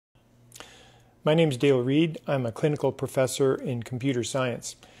My name is Dale Reed. I'm a clinical professor in computer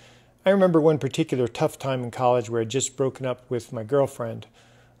science. I remember one particular tough time in college where I'd just broken up with my girlfriend.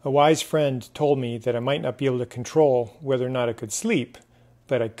 A wise friend told me that I might not be able to control whether or not I could sleep,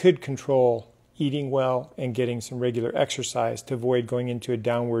 but I could control eating well and getting some regular exercise to avoid going into a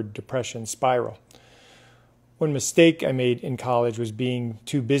downward depression spiral. One mistake I made in college was being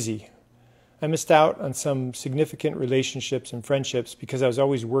too busy. I missed out on some significant relationships and friendships because I was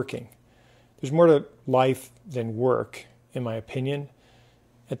always working. There's more to life than work, in my opinion.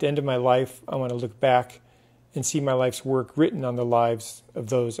 At the end of my life, I want to look back and see my life's work written on the lives of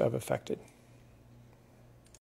those I've affected.